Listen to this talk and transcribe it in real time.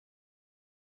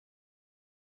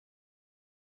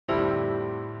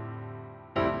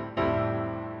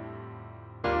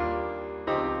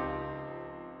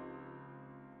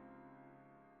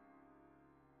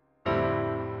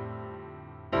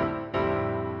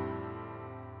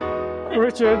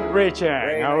Richard Ray Chang.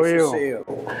 Ray, How nice are to you? see you.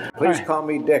 Please Hi. call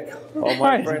me Dick. All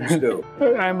my Hi. friends do.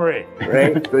 I'm Ray.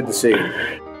 Ray, good to see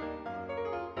you.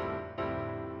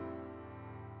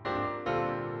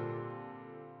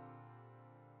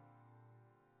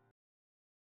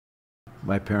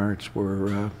 My parents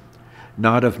were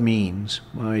not of means.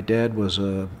 My dad was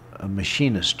a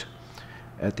machinist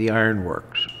at the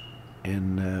ironworks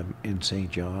in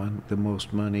St. John. The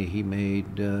most money he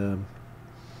made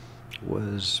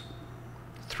was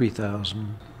 $3,000,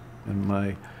 and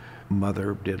my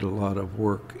mother did a lot of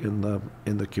work in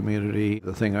the community.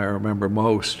 The thing I remember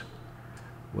most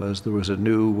was there was a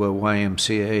new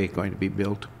YMCA going to be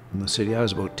built in the city. I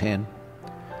was about 10,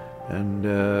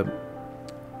 and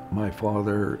my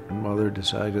father and mother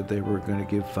decided they were going to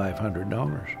give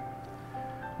 $500,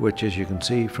 which, as you can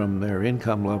see from their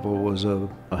income level, was a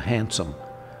handsome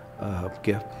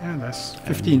gift. Yeah, that's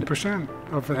 15%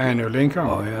 of the annual income.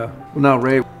 Oh, yeah. Now,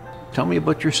 Ray, tell me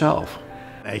about yourself.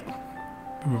 I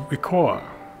recall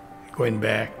going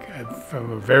back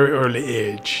from a very early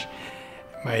age,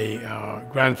 my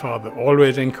grandfather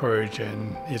always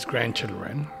encouraging his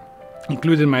grandchildren,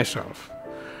 including myself,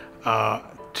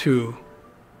 to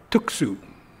tuksu.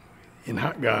 In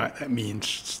Hakka, that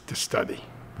means to study.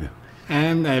 Yeah.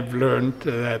 And I've learned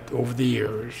that over the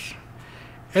years,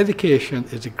 education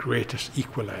is the greatest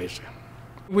equalizer.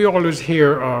 We always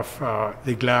hear of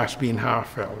the glass being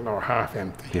half full or half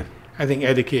empty. Yeah. I think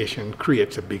education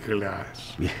creates a bigger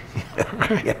glass. Yeah.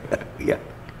 Yeah. Yeah.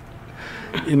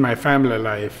 In my family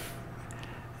life,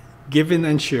 giving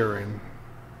and sharing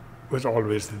was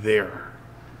always there.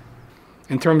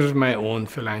 In terms of my own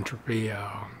philanthropy,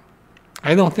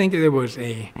 I don't think there was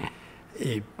a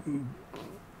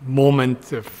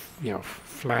moment of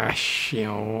flash.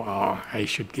 I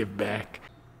should give back.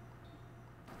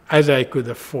 As I could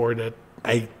afford it,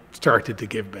 I started to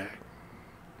give back.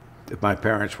 If my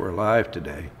parents were alive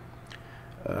today,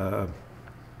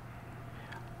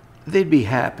 they'd be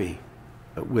happy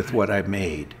with what I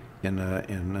made in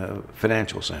a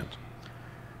financial sense,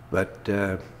 but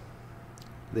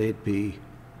they'd be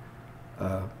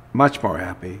much more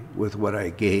happy with what I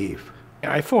gave.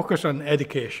 I focus on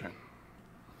education,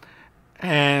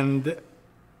 and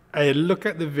I look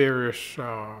at the various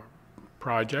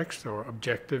projects or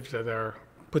objectives that are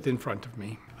put in front of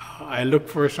me. I look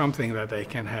for something that I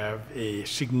can have a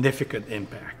significant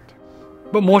impact.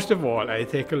 But most of all, I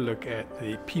take a look at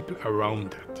the people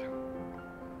around it.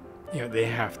 They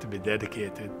have to be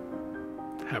dedicated,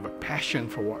 have a passion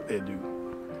for what they do.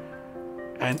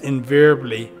 And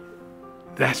invariably,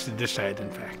 that's the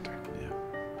deciding factor. Yeah.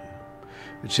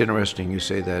 It's interesting you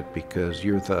say that, because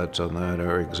your thoughts on that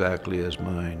are exactly as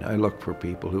mine. I look for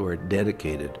people who are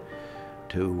dedicated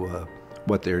to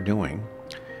what they're doing,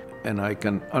 and I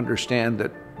can understand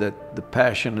that the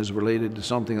passion is related to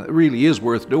something that really is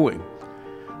worth doing.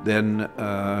 Then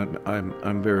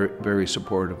I'm very, very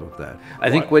supportive of that. I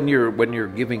think when you're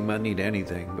giving money to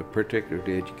anything, but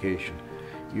particularly to education,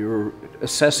 you're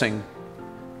assessing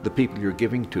the people you're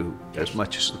giving to as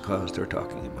much as the cause they're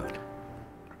talking about.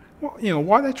 Well,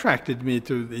 what attracted me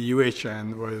to the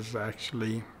UHN was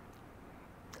actually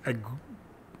an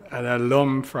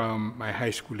alum from my high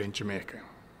school in Jamaica,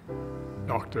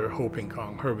 Dr.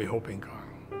 Herbie Hopingkong.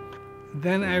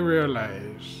 Then I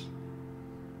realized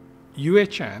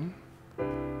UHN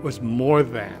was more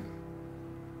than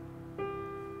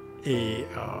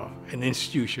an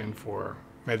institution for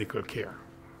medical care.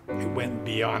 It went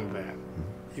beyond that.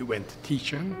 It went to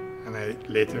teaching, and I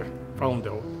later found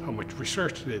out how much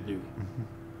research they do.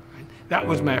 Right? That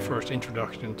was my first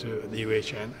introduction to the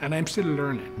UHN, and I'm still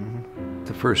learning.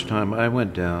 The first time I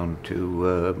went down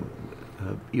to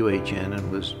UHN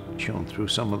and was shown through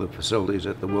some of the facilities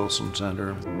at the Wilson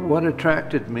Center, what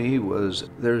attracted me was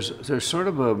there's sort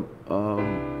of a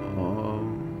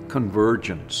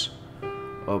convergence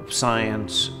of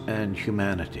science and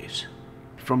humanities.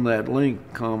 From that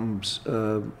link comes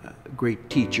great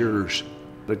teachers.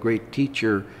 The great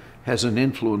teacher has an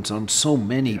influence on so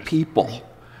many people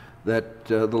that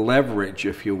the leverage,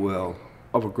 if you will,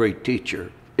 of a great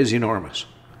teacher is enormous.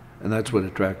 And that's what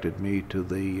attracted me to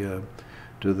the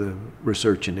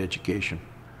research and education.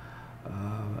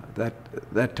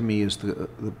 That to me is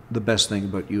the best thing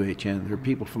about UHN. There are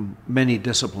people from many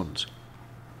disciplines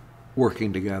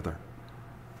working together,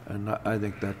 and I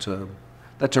think that's a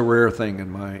rare thing in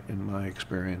my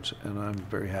experience, and I'm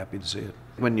very happy to see it.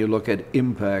 When you look at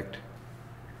impact,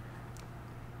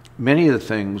 many of the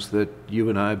things that you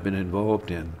and I have been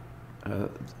involved in,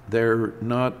 they're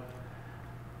not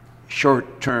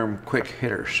short-term quick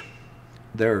hitters.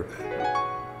 They're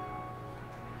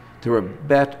a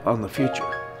bet on the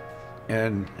future.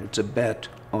 And it's a bet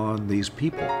on these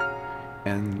people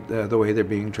and the way they're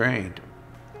being trained.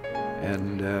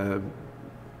 And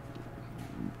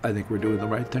I think we're doing the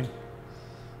right thing.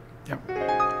 Yep.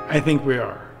 I think we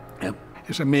are. Yep.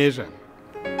 It's amazing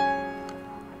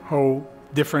how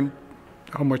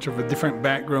much of a different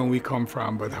background we come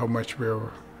from, but how much we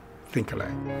think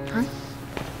alike.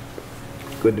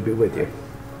 Good to be with you.